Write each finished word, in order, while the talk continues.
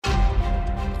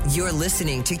You're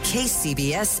listening to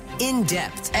KCBS In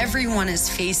Depth. Everyone is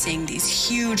facing these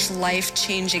huge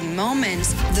life-changing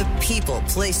moments. The people,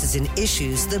 places, and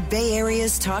issues the Bay Area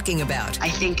is talking about. I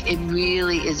think it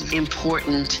really is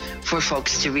important for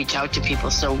folks to reach out to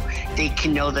people so they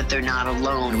can know that they're not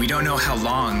alone. We don't know how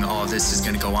long all of this is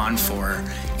going to go on for.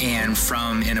 And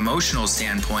from an emotional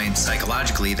standpoint,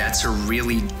 psychologically, that's a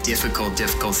really difficult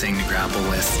thing to grapple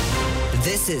with.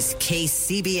 This is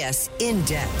KCBS In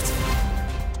Depth.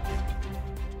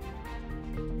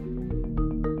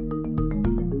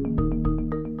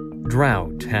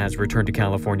 Drought has returned to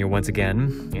California once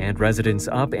again, and residents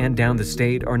up and down the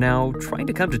state are now trying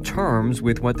to come to terms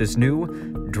with what this new,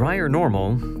 drier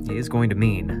normal is going to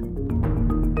mean.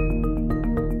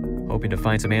 Hoping to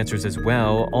find some answers as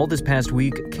well, all this past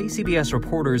week, KCBS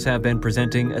reporters have been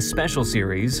presenting a special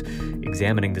series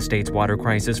examining the state's water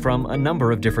crisis from a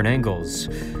number of different angles.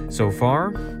 So far,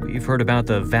 we've heard about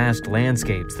the vast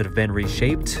landscapes that have been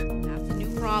reshaped.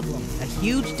 Problem, a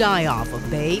huge die-off of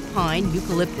bay, pine,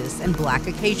 eucalyptus, and black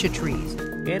acacia trees.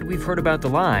 And we've heard about the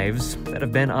lives that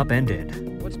have been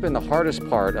upended. What's been the hardest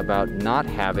part about not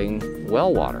having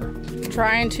well water?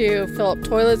 Trying to fill up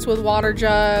toilets with water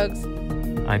jugs.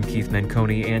 I'm Keith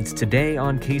Menconi, and today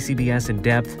on KCBS In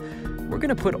Depth, we're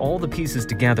going to put all the pieces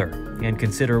together and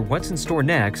consider what's in store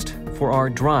next for our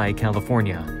dry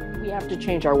California. We have to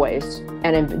change our ways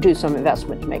and do some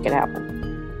investment to make it happen.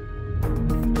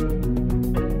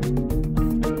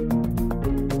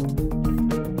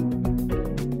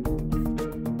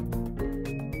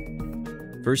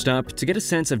 First up, to get a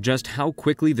sense of just how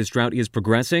quickly this drought is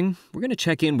progressing, we're going to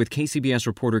check in with KCBS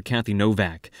reporter Kathy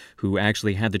Novak, who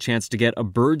actually had the chance to get a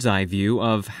bird's eye view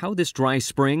of how this dry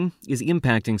spring is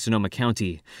impacting Sonoma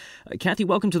County. Kathy,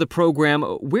 welcome to the program.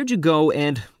 Where'd you go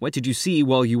and what did you see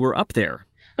while you were up there?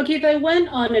 Okay, I went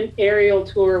on an aerial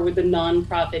tour with the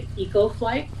nonprofit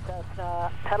EcoFlight.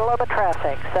 Cessna, Petaluma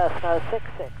traffic, Cessna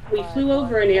 66. We flew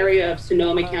over an area of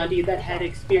Sonoma County that had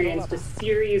experienced a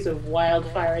series of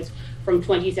wildfires from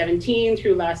 2017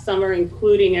 through last summer,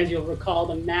 including, as you'll recall,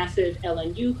 the massive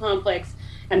LNU complex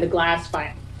and the glass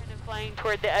fire. Kind of flying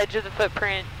toward the edge of the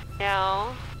footprint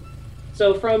now.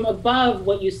 So from above,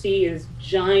 what you see is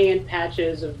giant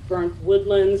patches of burnt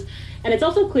woodlands. And it's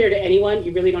also clear to anyone,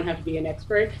 you really don't have to be an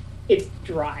expert, it's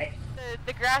dry.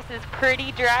 The grass is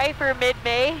pretty dry for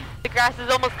mid-May. The grass is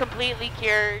almost completely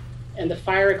cured. And the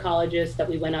fire ecologist that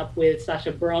we went up with,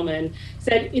 Sasha Broman,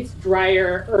 said it's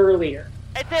drier earlier.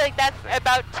 I'd say like that's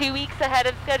about 2 weeks ahead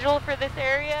of schedule for this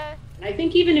area. And I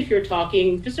think even if you're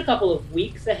talking just a couple of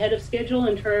weeks ahead of schedule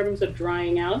in terms of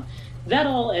drying out, that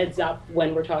all adds up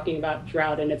when we're talking about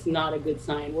drought, and it's not a good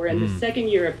sign. We're in the second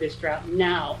year of this drought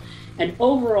now, and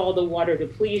overall the water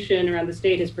depletion around the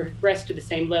state has progressed to the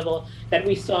same level that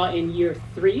we saw in year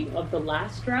 3 of the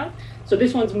last drought. So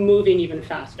this one's moving even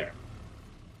faster.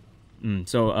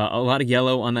 So a lot of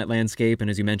yellow on that landscape, and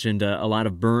as you mentioned, a lot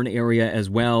of burn area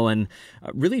as well, and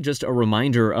really just a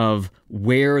reminder of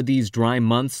where these dry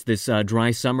months, this dry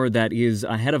summer that is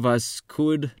ahead of us,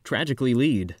 could tragically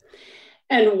lead.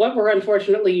 And what we're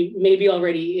unfortunately maybe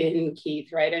already in,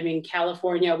 Keith, right? I mean,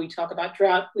 California, we talk about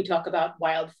drought, we talk about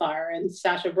wildfire. And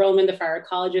Sasha Broman, the fire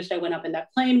ecologist I went up in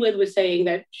that plane with, was saying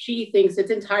that she thinks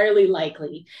it's entirely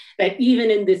likely that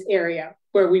even in this area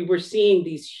where we were seeing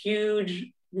these huge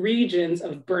regions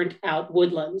of burnt out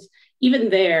woodlands, even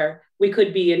there, we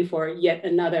could be in for yet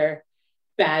another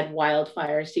bad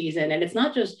wildfire season. And it's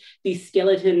not just these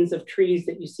skeletons of trees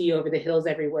that you see over the hills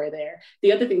everywhere there.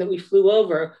 The other thing that we flew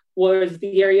over was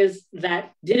the areas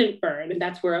that didn't burn. And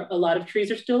that's where a lot of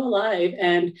trees are still alive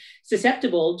and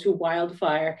susceptible to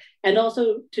wildfire and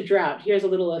also to drought. Here's a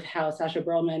little of how Sasha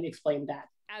Broman explained that.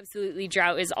 Absolutely.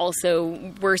 Drought is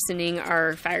also worsening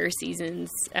our fire seasons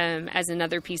as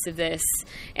another piece of this.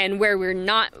 And where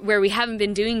we haven't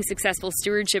been doing successful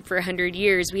stewardship for 100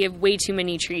 years, we have way too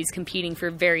many trees competing for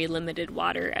very limited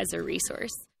water as a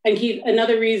resource. And Keith,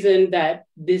 another reason that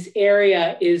this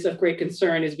area is of great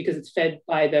concern is because it's fed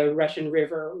by the Russian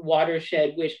River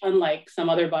watershed, which, unlike some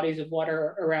other bodies of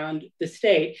water around the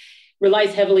state,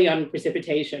 relies heavily on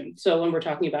precipitation. So when we're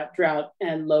talking about drought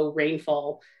and low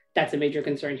rainfall, that's a major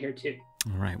concern here, too.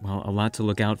 All right. Well, a lot to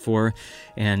look out for,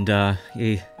 and a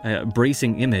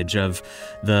bracing image of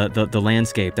the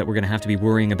landscape that we're going to have to be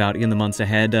worrying about in the months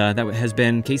ahead. That has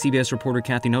been KCBS reporter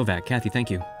Kathy Novak. Kathy, thank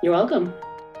you. You're welcome.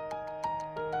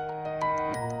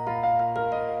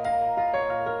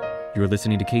 You're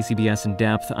listening to KCBS In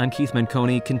Depth. I'm Keith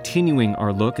Menconi, continuing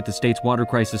our look at the state's water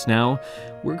crisis now.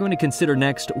 We're going to consider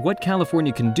next what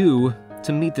California can do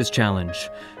to meet this challenge.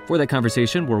 For that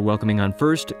conversation, we're welcoming on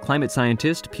first climate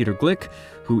scientist Peter Glick,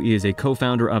 who is a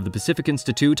co-founder of the Pacific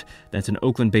Institute. That's an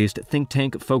Oakland-based think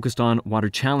tank focused on water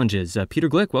challenges. Peter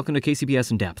Glick, welcome to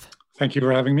KCBS In Depth. Thank you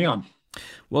for having me on.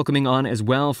 Welcoming on as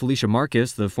well Felicia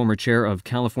Marcus, the former chair of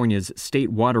California's State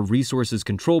Water Resources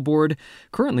Control Board.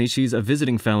 Currently, she's a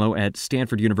visiting fellow at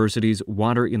Stanford University's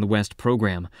Water in the West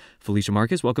program. Felicia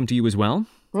Marcus, welcome to you as well.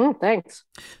 Thanks.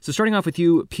 So starting off with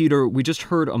you, Peter, we just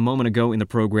heard a moment ago in the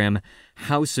program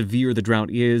how severe the drought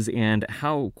is and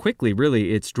how quickly,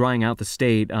 really, it's drying out the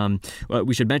state.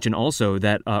 We should mention also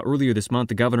that earlier this month,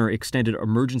 the governor extended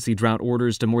emergency drought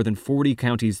orders to more than 40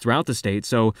 counties throughout the state,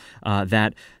 so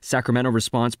that Sacramento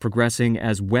response progressing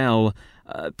as well.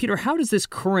 Peter, how does this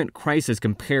current crisis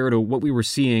compare to what we were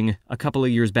seeing a couple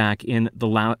of years back in the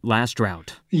last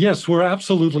drought? Yes, we're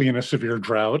absolutely in a severe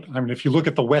drought. I mean, if you look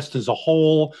at the West as a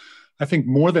whole, I think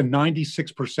more than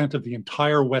 96% of the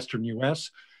entire Western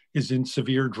U.S. is in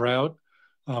severe drought.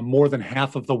 More than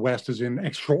half of the West is in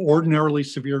extraordinarily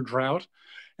severe drought.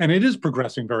 And it is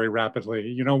progressing very rapidly.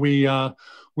 You know, we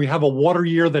have a water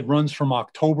year that runs from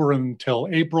October until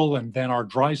April, and then our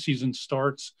dry season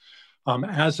starts.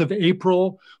 As of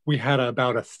April, we had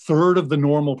about a third of the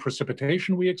normal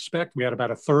precipitation we expect. We had about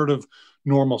a third of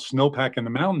normal snowpack in the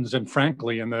mountains. And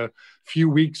frankly, in the few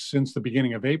weeks since the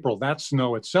beginning of April, that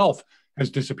snow itself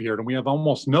has disappeared. And we have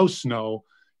almost no snow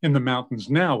in the mountains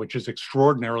now, which is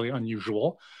extraordinarily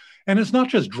unusual. And it's not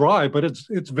just dry, but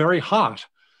it's very hot.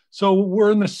 So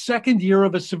we're in the second year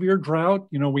of a severe drought.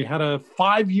 You know, we had a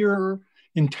 5-year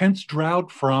intense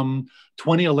drought from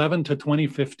 2011 to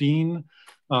 2015.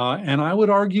 And I would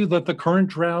argue that the current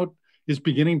drought is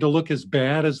beginning to look as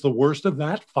bad as the worst of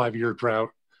that 5-year drought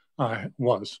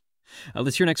was.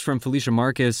 Let's hear next from Felicia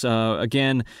Marcus.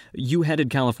 Again, you headed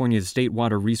California's State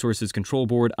Water Resources Control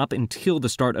Board up until the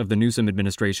start of the Newsom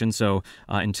administration, so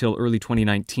until early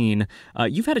 2019.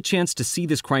 You've had a chance to see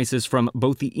this crisis from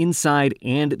both the inside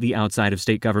and the outside of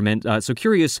state government. So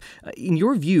curious, in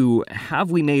your view,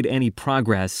 have we made any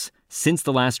progress since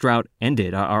the last drought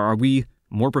ended? Are we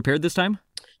more prepared this time?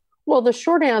 Well, the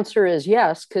short answer is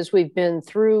yes, because we've been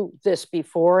through this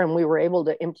before and we were able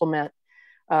to implement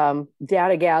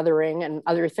data gathering and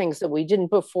other things that we didn't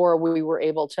before. We were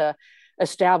able to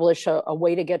establish a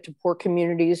way to get to poor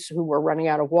communities who were running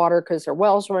out of water because their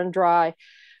wells run dry,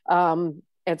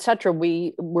 et cetera.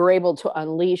 We were able to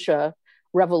unleash a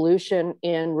revolution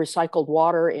in recycled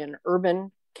water in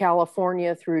urban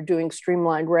California through doing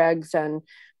streamlined regs and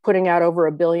putting out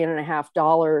over $1.5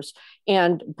 billion.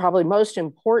 And probably most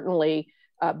importantly,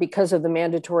 because of the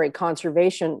mandatory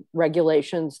conservation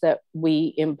regulations that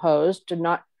we imposed,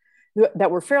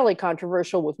 that were fairly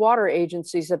controversial with water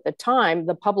agencies at the time,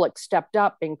 the public stepped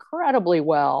up incredibly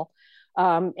well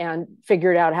and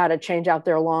figured out how to change out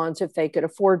their lawns if they could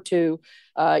afford to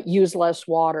use less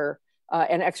water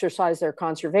and exercise their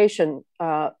conservation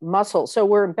muscle. So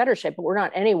we're in better shape, but we're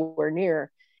not anywhere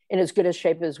near in as good a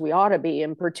shape as we ought to be,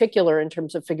 in particular in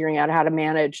terms of figuring out how to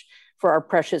manage for our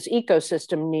precious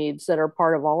ecosystem needs that are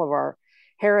part of all of our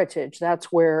heritage. That's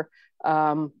where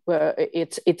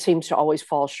it seems to always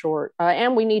fall short.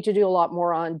 And we need to do a lot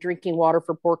more on drinking water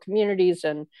for poor communities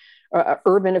and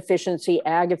urban efficiency,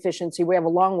 ag efficiency. We have a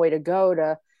long way to go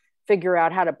to figure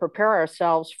out how to prepare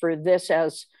ourselves for this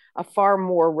as a far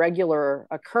more regular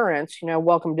occurrence. You know,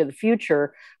 welcome to the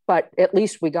future, but at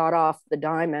least we got off the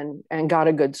dime and got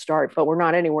a good start, but we're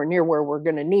not anywhere near where we're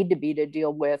going to need to be to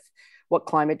deal with what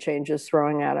climate change is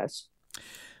throwing at us.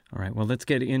 All right, well, let's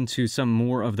get into some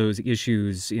more of those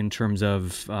issues in terms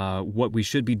of what we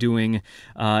should be doing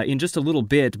in just a little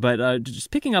bit. But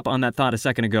just picking up on that thought a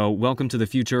second ago, welcome to the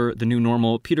future, the new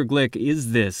normal. Peter Glick,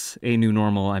 is this a new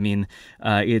normal? I mean,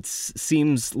 it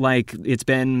seems like it's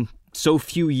been so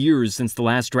few years since the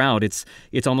last drought.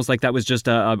 It's almost like that was just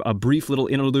a brief little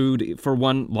interlude for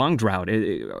one long drought.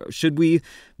 Should we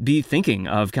be thinking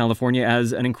of California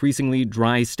as an increasingly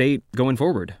dry state going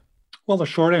forward? Well, the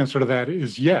short answer to that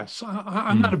is yes.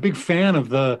 I'm not a big fan of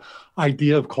the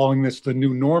idea of calling this the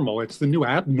new normal. It's the new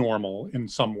abnormal in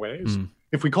some ways.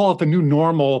 If we call it the new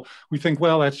normal, we think,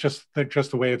 well, that's just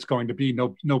the way it's going to be.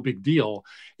 No big deal.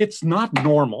 It's not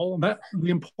normal. The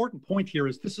important point here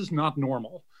is this is not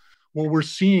normal. What we're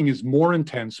seeing is more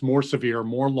intense, more severe,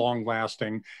 more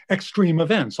long-lasting extreme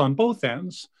events on both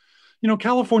ends. You know,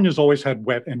 California's always had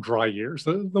wet and dry years.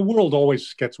 The world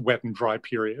always gets wet and dry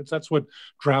periods. That's what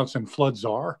droughts and floods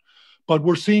are. But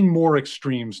we're seeing more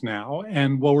extremes now.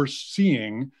 And what we're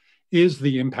seeing is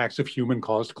the impacts of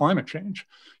human-caused climate change.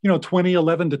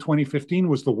 2011 to 2015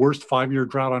 was the worst 5-year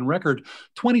drought on record.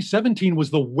 2017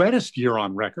 was the wettest year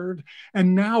on record.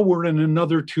 And now we're in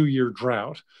another 2-year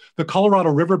drought. The Colorado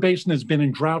River Basin has been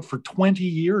in drought for 20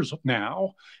 years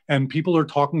now. And people are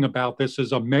talking about this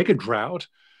as a mega drought.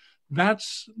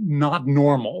 That's not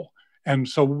normal. And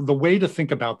so the way to think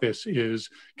about this is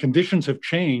conditions have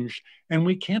changed, and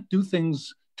we can't do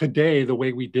things today the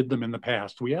way we did them in the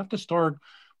past. We have to start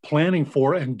planning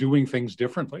for and doing things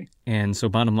differently. And so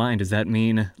bottom line, does that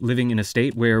mean living in a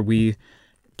state where we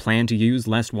plan to use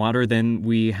less water than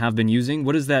we have been using?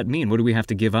 What does that mean? What do we have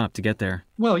to give up to get there?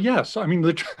 Well, yes. I mean,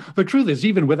 the truth is,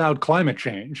 even without climate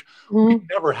change, we've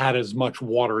never had as much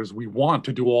water as we want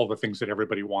to do all the things that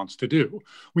everybody wants to do.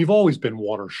 We've always been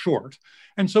water short.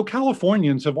 And so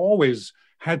Californians have always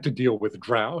had to deal with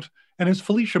drought. And as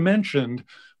Felicia mentioned,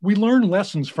 we learned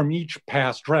lessons from each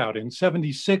past drought. In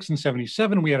 76 and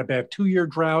 77, we had a bad 2-year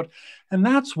drought. And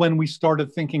that's when we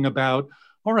started thinking about,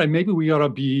 all right, maybe we ought to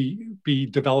be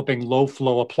developing low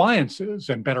flow appliances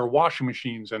and better washing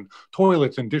machines and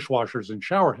toilets and dishwashers and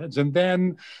shower heads. And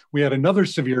then we had another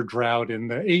severe drought in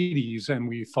the 80s. And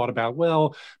we thought about,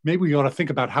 well, maybe we ought to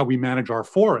think about how we manage our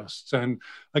forests. And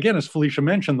again, as Felicia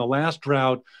mentioned, the last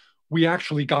drought, we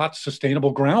actually got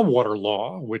sustainable groundwater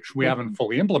law, which we haven't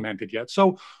fully implemented yet.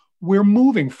 So we're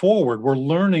moving forward. We're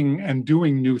learning and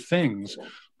doing new things,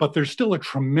 but there's still a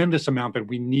tremendous amount that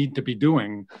we need to be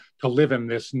doing to live in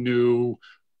this new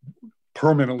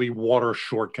permanently water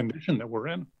short condition that we're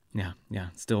in. Yeah.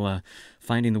 Still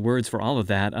finding the words for all of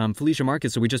that. Felicia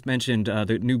Marcus, so we just mentioned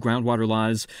the new groundwater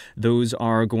laws. Those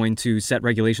are going to set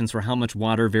regulations for how much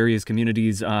water various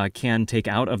communities can take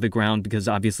out of the ground, because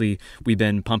obviously we've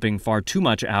been pumping far too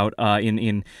much out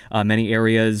in many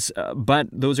areas. But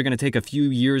those are going to take a few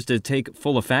years to take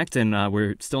full effect, and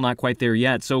we're still not quite there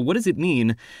yet. So what does it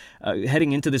mean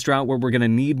heading into this drought where we're going to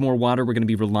need more water? We're going to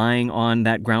be relying on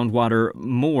that groundwater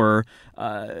more,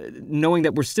 knowing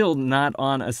that we're still not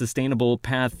on a sustainable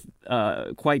path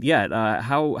quite yet.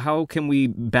 How can we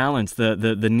balance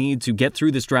the need to get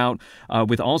through this drought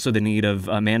with also the need of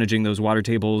managing those water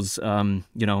tables,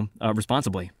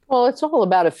 responsibly? Well, it's all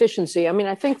about efficiency. I mean,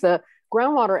 I think the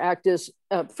Groundwater Act is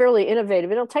fairly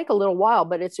innovative. It'll take a little while,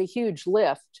 but it's a huge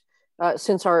lift.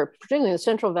 Since particularly in the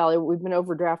Central Valley, we've been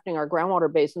overdrafting our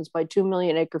groundwater basins by 2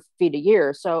 million acre feet a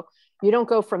year. So you don't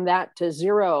go from that to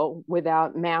zero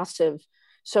without massive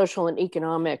social and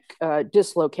economic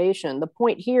dislocation. The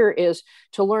point here is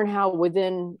to learn how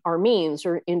within our means,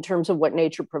 or in terms of what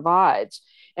nature provides.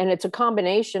 And it's a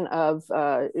combination of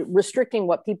restricting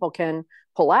what people can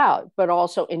pull out, but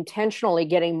also intentionally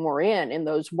getting more in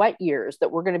those wet years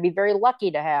that we're going to be very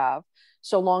lucky to have,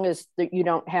 so long as you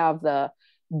don't have the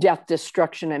death,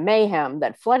 destruction, and mayhem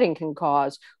that flooding can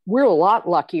cause. We're a lot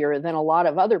luckier than a lot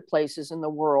of other places in the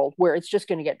world where it's just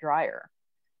going to get drier.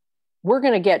 We're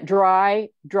going to get dry,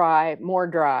 more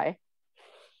dry,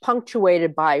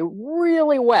 punctuated by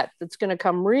really wet that's going to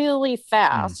come really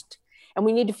fast. And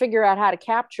we need to figure out how to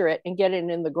capture it and get it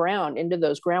in the ground, into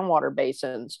those groundwater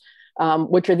basins,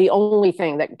 which are the only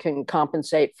thing that can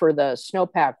compensate for the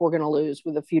snowpack we're going to lose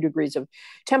with a few degrees of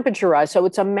temperature rise. So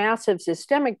it's a massive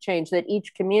systemic change that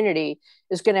each community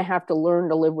is going to have to learn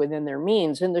to live within their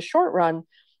means. In the short run,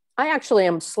 I actually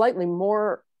am slightly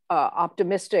more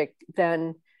optimistic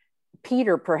than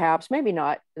Peter, perhaps, maybe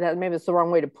not, maybe it's the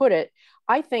wrong way to put it.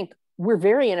 I think we're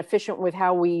very inefficient with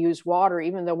how we use water,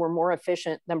 even though we're more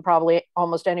efficient than probably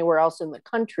almost anywhere else in the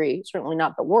country, certainly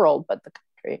not the world, but the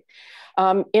country.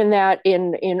 In that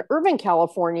in urban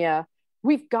California,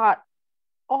 we've got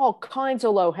all kinds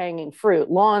of low-hanging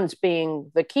fruit, lawns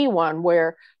being the key one,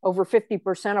 where over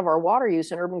 50% of our water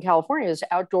use in urban California is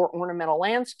outdoor ornamental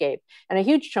landscape. And a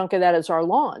huge chunk of that is our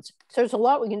lawns. So there's a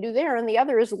lot we can do there. And the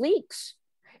other is leaks.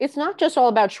 It's not just all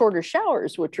about shorter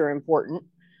showers, which are important,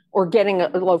 or getting a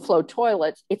low flow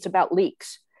toilet. It's about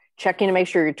leaks, checking to make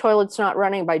sure your toilet's not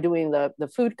running by doing the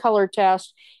food color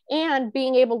test, and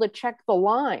being able to check the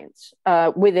lines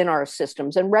within our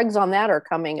systems. And regs on that are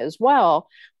coming as well.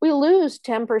 We lose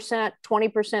 10%,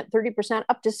 20%, 30%,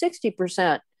 up to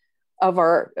 60% of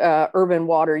our urban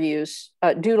water use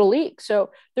due to leaks. So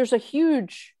there's a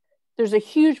huge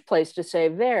place to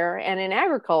save there. And in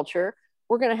agriculture,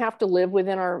 we're going to have to live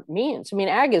within our means. I mean,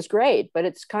 ag is great, but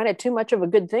it's kind of too much of a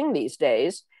good thing these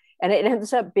days. And it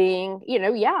ends up being,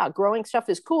 growing stuff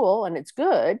is cool and it's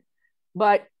good,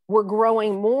 but we're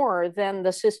growing more than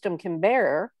the system can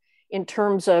bear in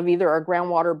terms of either our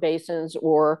groundwater basins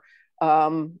or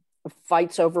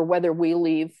fights over whether we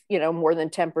leave, more than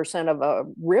 10% of a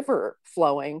river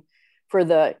flowing for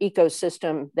the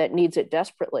ecosystem that needs it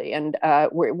desperately. And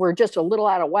we're just a little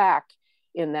out of whack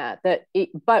in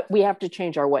but we have to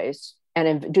change our ways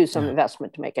and do some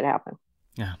investment to make it happen.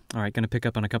 Yeah. All right. Going to pick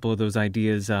up on a couple of those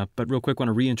ideas, but real quick, want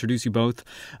to reintroduce you both.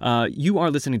 You are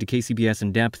listening to KCBS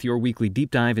In Depth, your weekly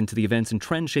deep dive into the events and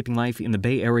trends shaping life in the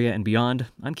Bay Area and beyond.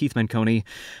 I'm Keith Menconi.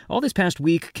 All this past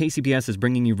week, KCBS is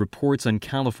bringing you reports on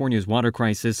California's water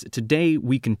crisis. Today,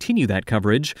 we continue that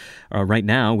coverage right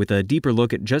now with a deeper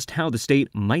look at just how the state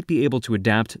might be able to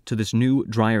adapt to this new,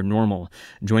 drier normal.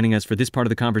 Joining us for this part of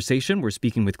the conversation, we're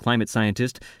speaking with climate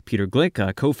scientist Peter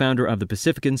Glick, co-founder of the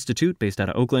Pacific Institute based out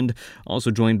of Oakland. Also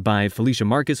joined by Felicia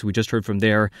Marcus, who we just heard from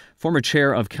there, former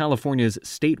chair of California's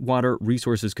State Water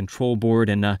Resources Control Board.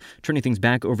 And turning things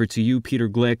back over to you, Peter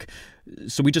Glick.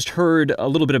 So we just heard a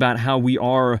little bit about how we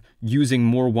are using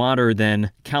more water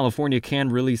than California can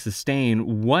really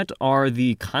sustain. What are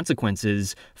the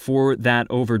consequences for that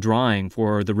overdrawing,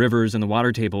 for the rivers and the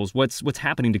water tables? What's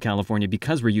happening to California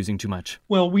because we're using too much?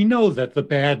 Well, we know that the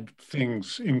bad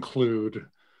things include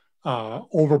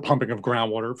overpumping of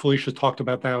groundwater. Felicia talked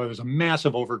about that. There's a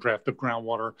massive overdraft of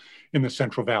groundwater in the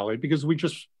Central Valley because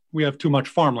we have too much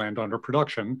farmland under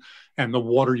production and the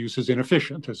water use is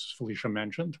inefficient, as Felicia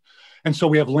mentioned. And so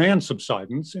we have land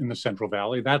subsidence in the Central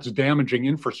Valley. That's damaging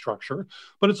infrastructure,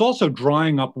 but it's also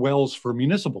drying up wells for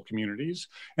municipal communities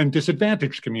and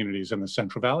disadvantaged communities in the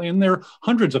Central Valley. And there are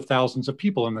hundreds of thousands of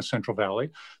people in the Central Valley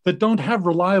that don't have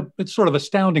reliable, it's sort of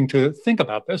astounding to think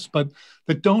about this, but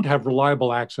that don't have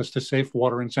reliable access to safe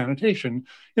water and sanitation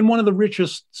in one of the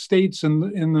richest states in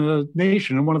the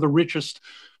nation and one of the richest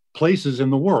places in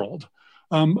the world.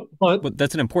 But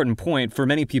that's an important point. For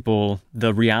many people,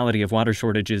 the reality of water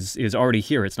shortage is already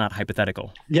here. It's not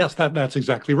hypothetical. Yes, that's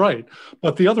exactly right.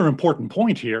 But the other important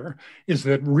point here is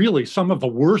that really some of the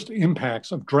worst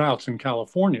impacts of droughts in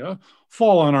California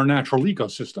fall on our natural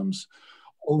ecosystems.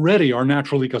 Already our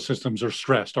natural ecosystems are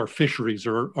stressed, our fisheries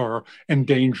are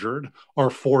endangered, our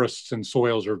forests and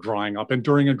soils are drying up. And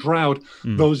during a drought,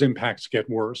 those impacts get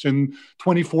worse. In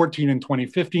 2014 and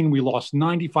 2015, we lost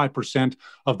 95%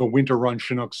 of the winter run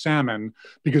Chinook salmon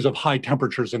because of high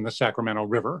temperatures in the Sacramento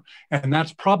River. And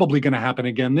that's probably going to happen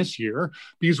again this year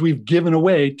because we've given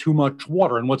away too much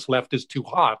water and what's left is too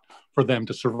hot for them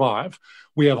to survive.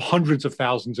 We have hundreds of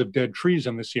thousands of dead trees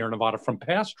in the Sierra Nevada from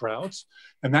past droughts,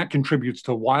 and that contributes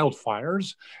to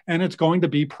wildfires. And it's going to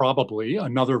be probably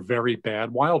another very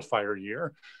bad wildfire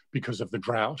year because of the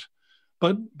drought.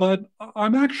 But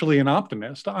I'm actually an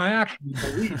optimist. I actually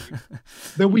believe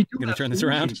that we do have turn this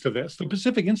around to this. The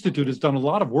Pacific Institute has done a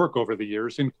lot of work over the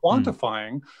years in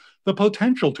quantifying the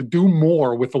potential to do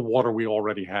more with the water we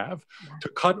already have, to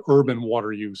cut urban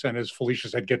water use. And as Felicia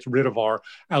said, gets rid of our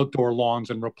outdoor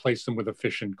lawns and replace them with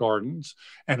efficient gardens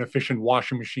and efficient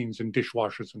washing machines and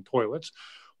dishwashers and toilets.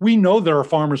 We know that our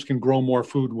farmers can grow more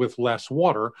food with less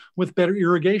water, with better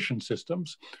irrigation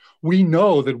systems. We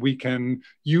know that we can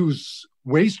use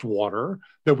wastewater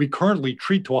that we currently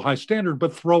treat to a high standard,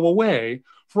 but throw away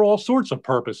for all sorts of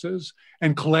purposes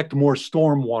and collect more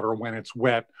storm water when it's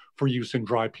wet for use in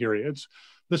dry periods.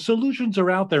 The solutions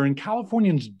are out there, and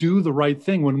Californians do the right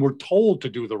thing when we're told to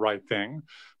do the right thing.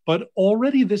 But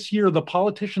already this year, the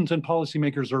politicians and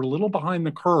policymakers are a little behind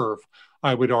the curve,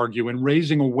 I would argue, in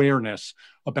raising awareness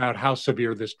about how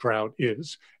severe this drought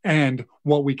is and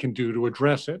what we can do to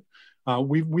address it.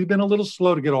 We've been a little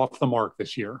slow to get off the mark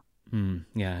this year.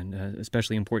 Yeah, and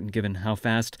especially important given how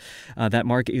fast that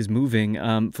mark is moving.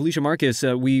 Felicia Marcus,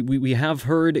 we have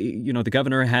heard, the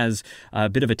governor has a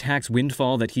bit of a tax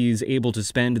windfall that he's able to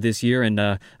spend this year, and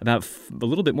about a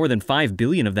little bit more than $5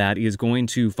 billion of that is going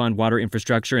to fund water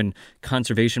infrastructure and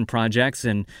conservation projects.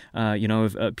 And,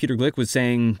 Peter Glick was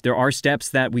saying there are steps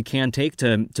that we can take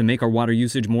to make our water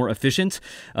usage more efficient.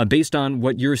 Based on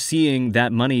what you're seeing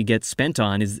that money get spent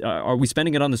on, are we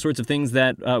spending it on the sorts of things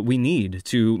that we need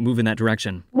to move in that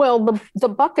direction? Well, the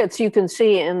buckets you can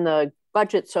see in the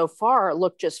budget so far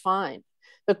look just fine.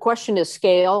 The question is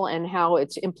scale and how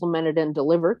it's implemented and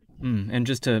delivered. And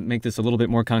just to make this a little bit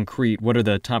more concrete, what are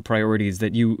the top priorities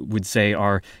that you would say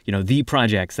are, the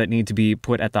projects that need to be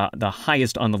put at the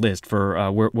highest on the list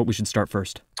for what we should start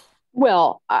first?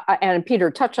 Well, and Peter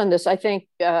touched on this, I think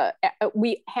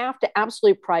we have to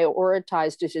absolutely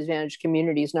prioritize disadvantaged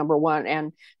communities, number one,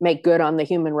 and make good on the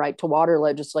human right to water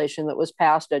legislation that was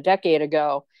passed a decade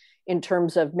ago in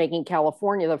terms of making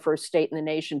California the first state in the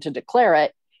nation to declare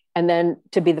it, and then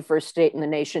to be the first state in the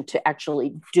nation to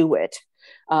actually do it.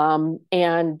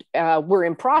 And we're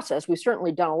in process. We've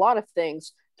certainly done a lot of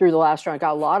things through the last round,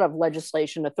 got a lot of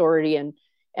legislation authority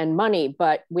and money,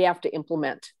 but we have to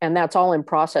implement, and that's all in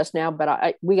process now.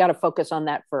 But we got to focus on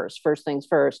that first things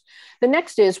first. The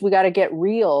next is we got to get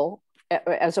real,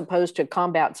 as opposed to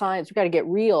combat science. We got to get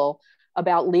real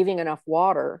about leaving enough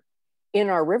water in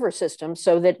our river system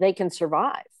so that they can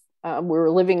survive. We're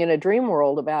living in a dream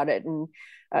world about it. And,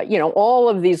 all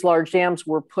of these large dams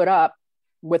were put up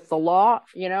with the law,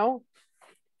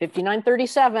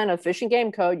 5937 of Fish and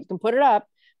Game Code. You can put it up,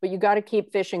 but you got to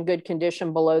keep fish in good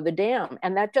condition below the dam.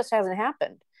 And that just hasn't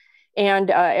happened. And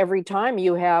every time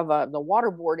you have the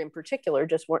water board in particular,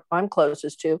 just what I'm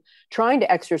closest to, trying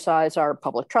to exercise our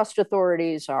public trust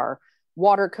authorities, our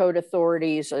water code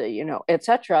authorities, et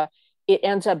cetera, it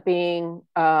ends up being,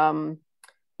 an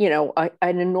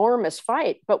enormous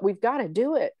fight, but we've got to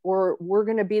do it, or we're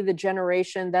going to be the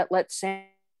generation that lets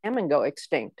salmon go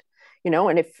extinct,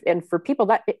 and for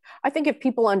people I think if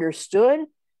people understood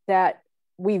that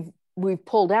we've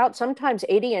pulled out sometimes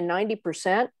 80 and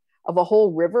 90% of a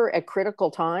whole river at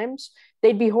critical times,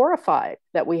 they'd be horrified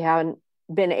that we haven't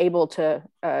been able to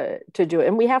do it.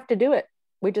 And we have to do it.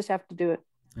 We just have to do it.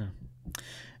 Yeah.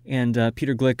 And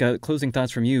Peter Glick, closing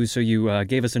thoughts from you. So you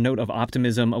gave us a note of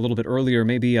optimism a little bit earlier.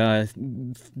 Maybe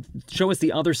show us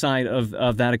the other side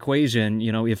of that equation.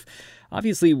 If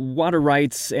obviously water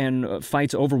rights and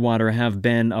fights over water have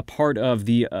been a part of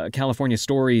the California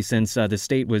story since the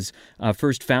state was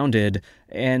first founded,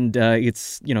 and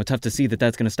it's tough to see that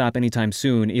that's going to stop anytime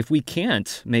soon. If we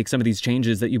can't make some of these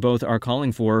changes that you both are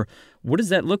calling for, what does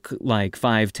that look like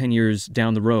 5-10 years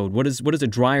down the road? What does a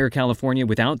drier California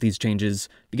without these changes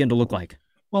begin to look like?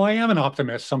 Well, I am an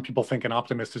optimist. Some people think an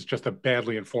optimist is just a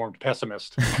badly informed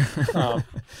pessimist.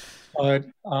 But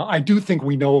I do think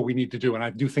we know what we need to do, and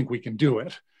I do think we can do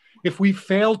it. If we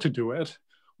fail to do it,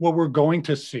 what we're going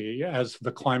to see as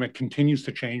the climate continues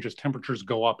to change, as temperatures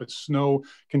go up, as snow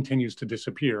continues to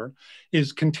disappear,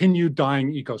 is continued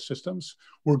dying ecosystems.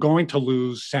 We're going to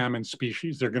lose salmon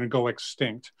species. They're going to go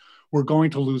extinct. We're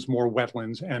going to lose more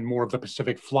wetlands and more of the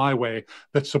Pacific flyway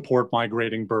that support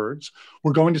migrating birds.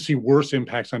 We're going to see worse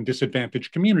impacts on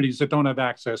disadvantaged communities that don't have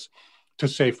access to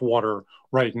safe water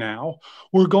right now.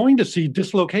 We're going to see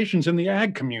dislocations in the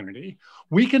ag community.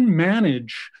 We can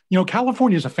manage,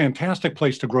 California is a fantastic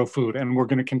place to grow food, and we're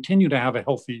going to continue to have a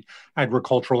healthy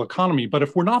agricultural economy. But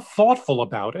if we're not thoughtful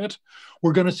about it,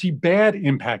 we're going to see bad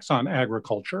impacts on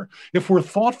agriculture. If we're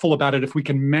thoughtful about it, if we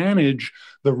can manage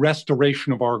the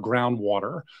restoration of our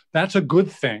groundwater, that's a good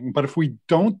thing. But if we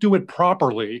don't do it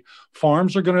properly,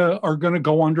 farms are going to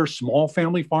go under. Small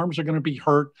family farms are going to be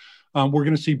hurt. We're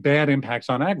going to see bad impacts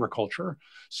on agriculture.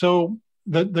 So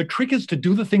the trick is to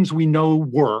do the things we know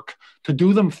work, to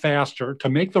do them faster, to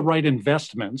make the right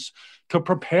investments, to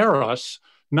prepare us,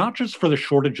 not just for the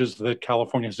shortages that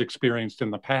California has experienced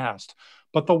in the past,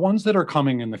 but the ones that are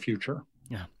coming in the future.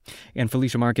 Yeah. And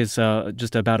Felicia Marcus,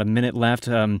 just about a minute left.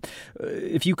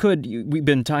 If you could, we've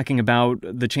been talking about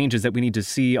the changes that we need to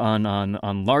see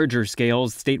on larger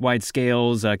scales, statewide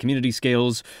scales, community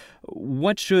scales.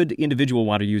 What should individual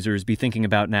water users be thinking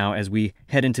about now as we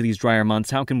head into these drier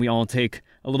months? How can we all take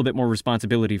a little bit more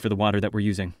responsibility for the water that we're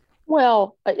using?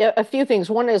 Well, a few things.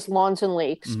 One is lawns and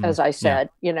leaks, as I said.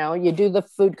 Yeah. You do the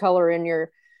food color in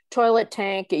your toilet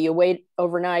tank, you wait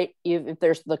overnight. If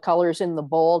there's the colors in the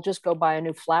bowl, just go buy a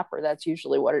new flapper. That's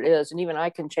usually what it is. And even I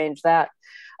can change that.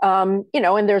 And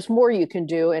there's more you can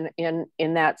do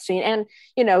in that scene. And,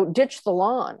 ditch the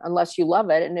lawn unless you love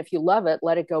it. And if you love it,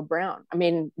 let it go brown.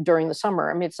 During the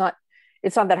summer, it's not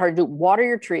that hard to do. Water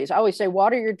your trees. I always say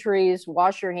water your trees,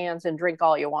 wash your hands, and drink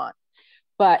all you want.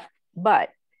 But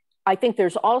I think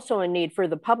there's also a need for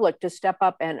the public to step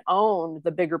up and own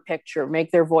the bigger picture, make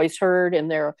their voice heard in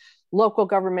their local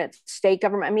government, state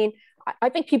government. I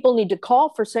think people need to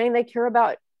call for saying they care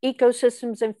about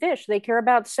ecosystems and fish. They care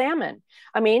about salmon.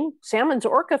 Salmon's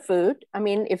orca food.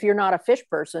 If you're not a fish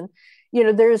person,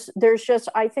 there's just,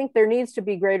 I think there needs to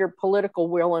be greater political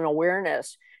will and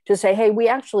awareness to say, hey, we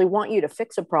actually want you to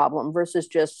fix a problem versus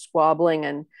just squabbling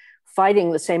and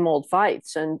fighting the same old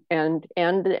fights. And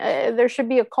there should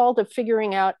be a call to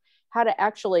figuring out how to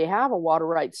actually have a water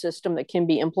rights system that can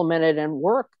be implemented and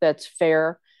work, that's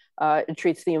fair, it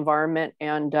treats the environment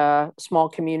and small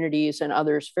communities and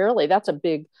others fairly. That's a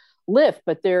big lift,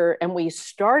 and we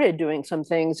started doing some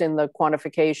things in the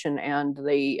quantification and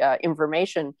the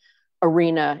information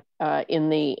arena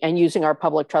and using our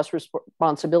public trust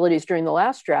responsibilities during the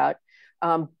last drought.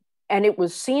 And it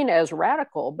was seen as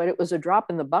radical, but it was a drop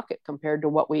in the bucket compared to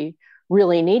what we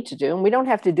really need to do. And we don't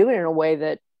have to do it in a way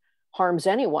that harms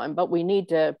anyone, but we need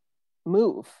to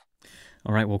move.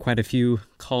 All right, well, quite a few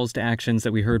calls to actions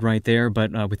that we heard right there,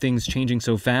 but with things changing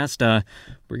so fast, we're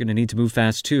going to need to move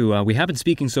fast too. We have been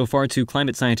speaking so far to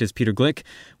climate scientist Peter Glick,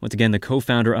 once again the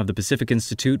co-founder of the Pacific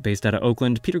Institute based out of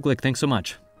Oakland. Peter Glick, thanks so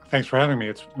much. Thanks for having me.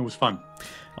 It was fun.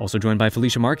 Also joined by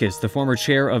Felicia Marcus, the former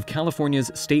chair of California's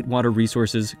State Water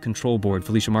Resources Control Board.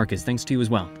 Felicia Marcus, thanks to you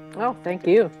as well. Oh, thank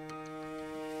you.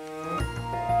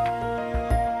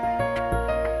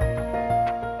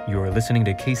 You're listening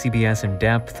to KCBS In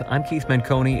Depth. I'm Keith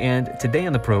Menconi, and today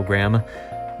on the program,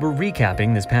 we're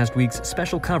recapping this past week's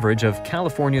special coverage of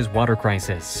California's water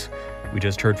crisis. We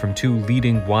just heard from two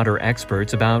leading water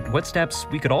experts about what steps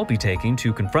we could all be taking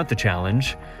to confront the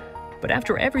challenge. But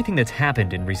after everything that's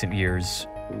happened in recent years,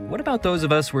 what about those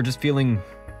of us who are just feeling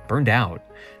burned out?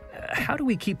 How do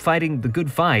we keep fighting the good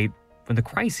fight when the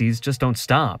crises just don't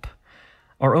stop?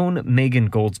 Our own Megan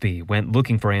Goldsby went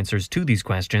looking for answers to these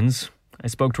questions. I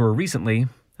spoke to her recently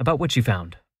about what she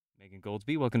found. Megan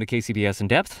Goldsby, welcome to KCBS In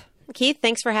Depth. Keith,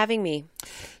 thanks for having me.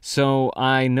 So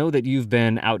I know that you've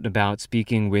been out and about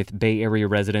speaking with Bay Area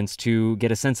residents to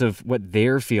get a sense of what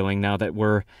they're feeling now that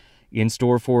we're in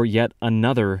store for yet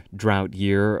another drought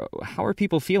year. How are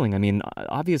people feeling? I mean,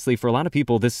 obviously, for a lot of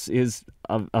people, this is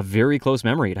a very close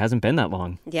memory. It hasn't been that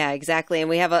long. Yeah, exactly. And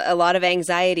we have a lot of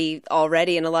anxiety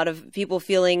already and a lot of people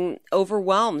feeling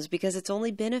overwhelmed because it's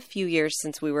only been a few years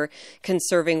since we were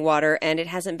conserving water, and it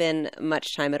hasn't been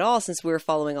much time at all since we were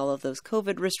following all of those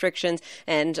COVID restrictions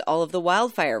and all of the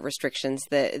wildfire restrictions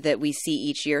that we see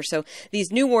each year. So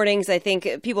these new warnings, I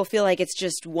think people feel like it's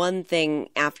just one thing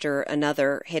after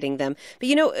another hitting them. But,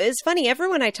 you know, it's funny.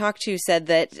 Everyone I talked to said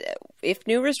that if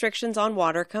new restrictions on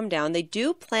water come down, they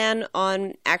do plan on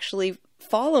actually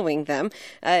following them.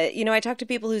 I talked to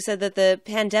people who said that the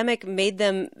pandemic made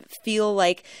them feel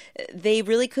like they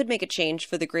really could make a change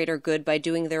for the greater good by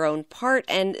doing their own part,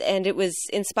 and it was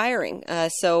inspiring.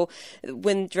 So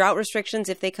when drought restrictions,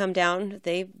 if they come down,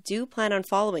 they do plan on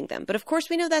following them. But of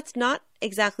course, we know that's not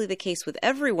exactly the case with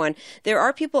everyone. There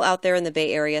are people out there in the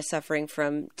Bay Area suffering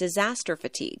from disaster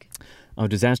fatigue. Oh,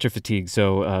 disaster fatigue.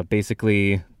 So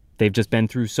basically, they've just been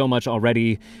through so much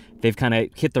already. They've kind of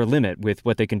hit their limit with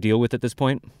what they can deal with at this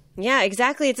point. Yeah,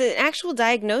 exactly. It's an actual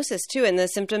diagnosis, too. And the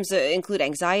symptoms include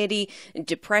anxiety,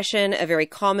 depression. A very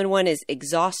common one is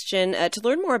exhaustion. To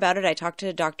learn more about it, I talked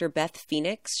to Dr. Beth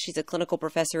Phoenix. She's a clinical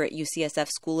professor at UCSF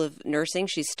School of Nursing.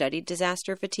 She's studied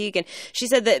disaster fatigue. And she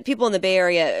said that people in the Bay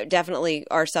Area definitely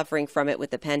are suffering from it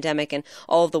with the pandemic and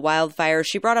all of the wildfires.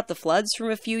 She brought up the floods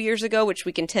from a few years ago, which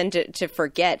we can tend to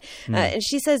forget. And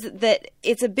she says that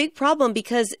it's a big problem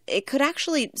because it could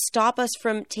actually stop us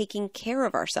from taking care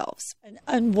of ourselves. An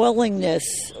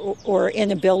unwillingness or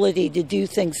inability to do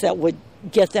things that would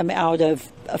get them out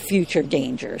of future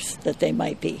dangers that they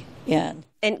might be in.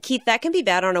 And Keith, that can be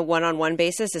bad on a one-on-one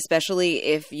basis, especially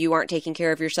if you aren't taking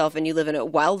care of yourself and you live in a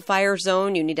wildfire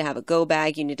zone. You need to have a go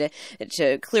bag. You need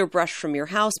to clear brush from your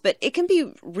house. But it can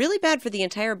be really bad for the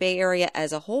entire Bay Area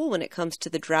as a whole when it comes to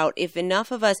the drought. If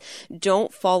enough of us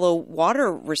don't follow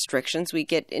water restrictions, we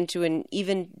get into an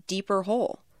even deeper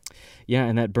hole. Yeah,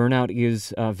 and that burnout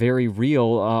is very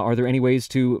real. Are there any ways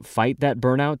to fight that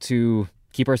burnout, to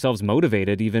keep ourselves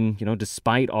motivated, even,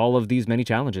 despite all of these many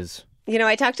challenges?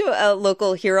 I talked to a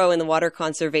local hero in the water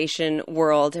conservation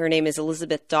world. Her name is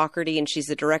Elizabeth Doherty, and she's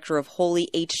the director of Holy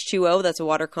H2O. That's a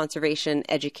water conservation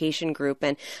education group.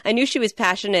 And I knew she was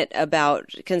passionate about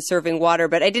conserving water,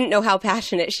 but I didn't know how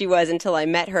passionate she was until I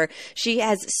met her. She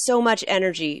has so much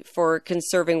energy for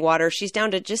conserving water. She's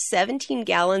down to just 17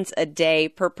 gallons a day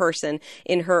per person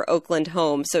in her Oakland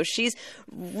home. So she's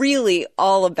really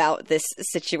all about this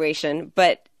situation.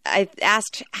 But I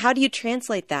asked, how do you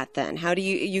translate that then? How do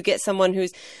you get someone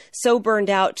who's so burned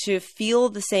out to feel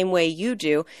the same way you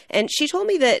do? And she told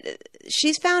me that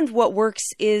she's found what works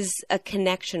is a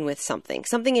connection with something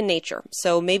in nature.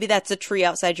 So maybe that's a tree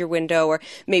outside your window, or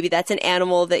maybe that's an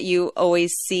animal that you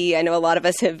always see. I know a lot of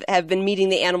us have been meeting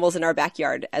the animals in our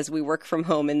backyard as we work from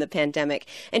home in the pandemic.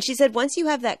 And she said, once you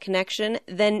have that connection,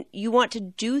 then you want to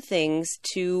do things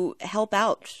to help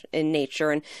out in nature,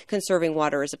 and conserving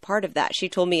water is a part of that. She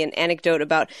told me an anecdote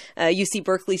about a UC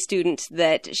Berkeley student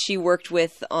that she worked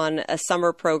with on a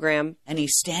summer program. And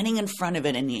he's standing in front of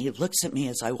it, and he looks at me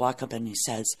as I walk up and he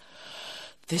says,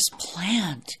 "This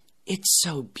plant, it's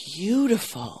so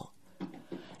beautiful."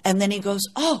 And then he goes,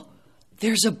 "Oh,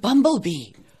 there's a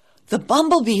bumblebee. The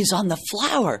bumblebee's on the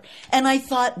flower." And I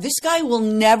thought, this guy will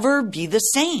never be the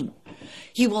same.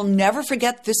 He will never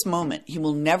forget this moment. He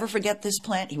will never forget this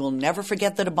plant. He will never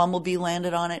forget that a bumblebee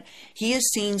landed on it. He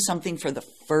is seeing something for the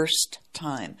first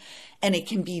time. And it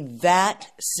can be that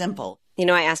simple.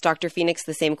 I asked Dr. Phoenix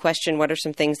the same question. What are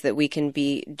some things that we can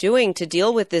be doing to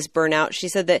deal with this burnout? She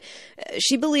said that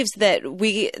she believes that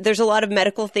there's a lot of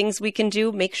medical things we can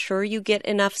do. Make sure you get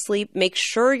enough sleep. Make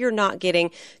sure you're not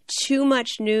getting too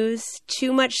much news,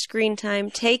 too much screen time.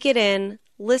 Take it in.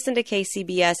 Listen to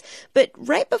KCBS, but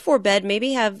right before bed,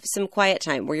 maybe have some quiet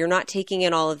time where you're not taking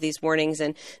in all of these warnings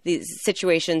and these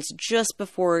situations just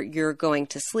before you're going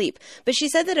to sleep. But she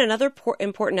said that another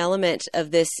important element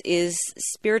of this is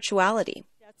spirituality.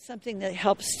 That's something that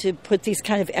helps to put these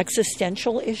kind of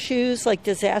existential issues like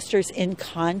disasters in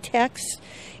context,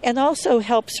 and also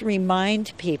helps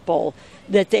remind people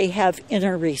that they have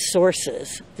inner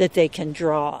resources that they can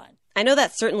draw on. I know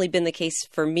that's certainly been the case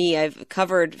for me. I've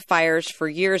covered fires for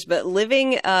years, but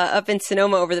living up in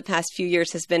Sonoma over the past few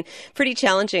years has been pretty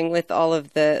challenging with all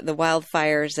of the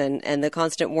wildfires and the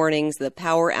constant warnings, the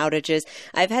power outages.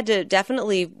 I've had to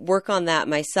definitely work on that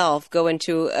myself, go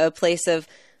into a place of,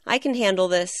 I can handle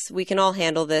this. We can all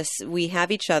handle this. We have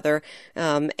each other.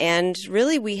 And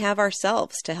really, we have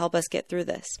ourselves to help us get through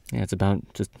this. Yeah, it's about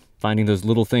just finding those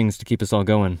little things to keep us all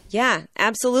going. Yeah,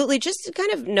 absolutely. Just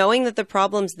kind of knowing that the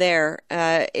problem's there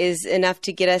is enough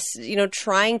to get us,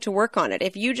 trying to work on it.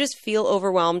 If you just feel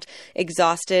overwhelmed,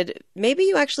 exhausted, maybe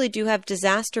you actually do have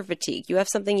disaster fatigue. You have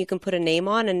something you can put a name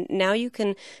on, and now you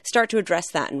can start to address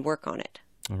that and work on it.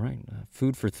 All right.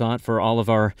 Food for thought for all of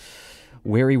our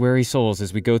wary souls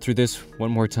as we go through this one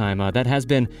more time. That has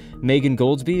been Megan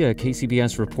Goldsby, a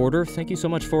KCBS reporter. Thank you so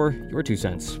much for your 2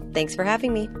 cents. Thanks for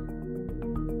having me.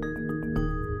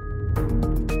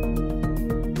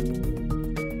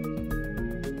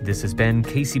 This has been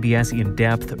KCBS In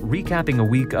Depth, recapping a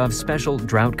week of special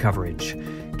drought coverage.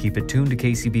 Keep it tuned to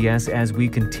KCBS as we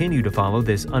continue to follow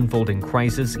this unfolding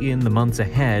crisis in the months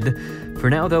ahead. For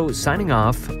now, though, signing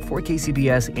off for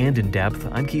KCBS and In Depth,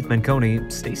 I'm Keith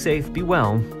Menconi. Stay safe, be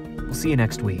well. We'll see you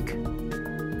next week.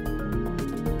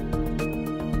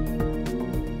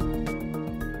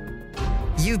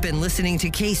 You've been listening to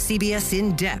KCBS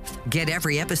In Depth. Get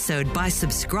every episode by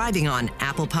subscribing on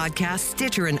Apple Podcasts,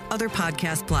 Stitcher, and other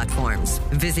podcast platforms.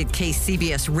 Visit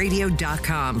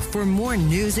kcbsradio.com for more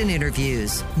news and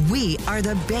interviews. We are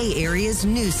the Bay Area's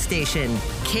news station,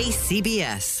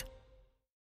 KCBS.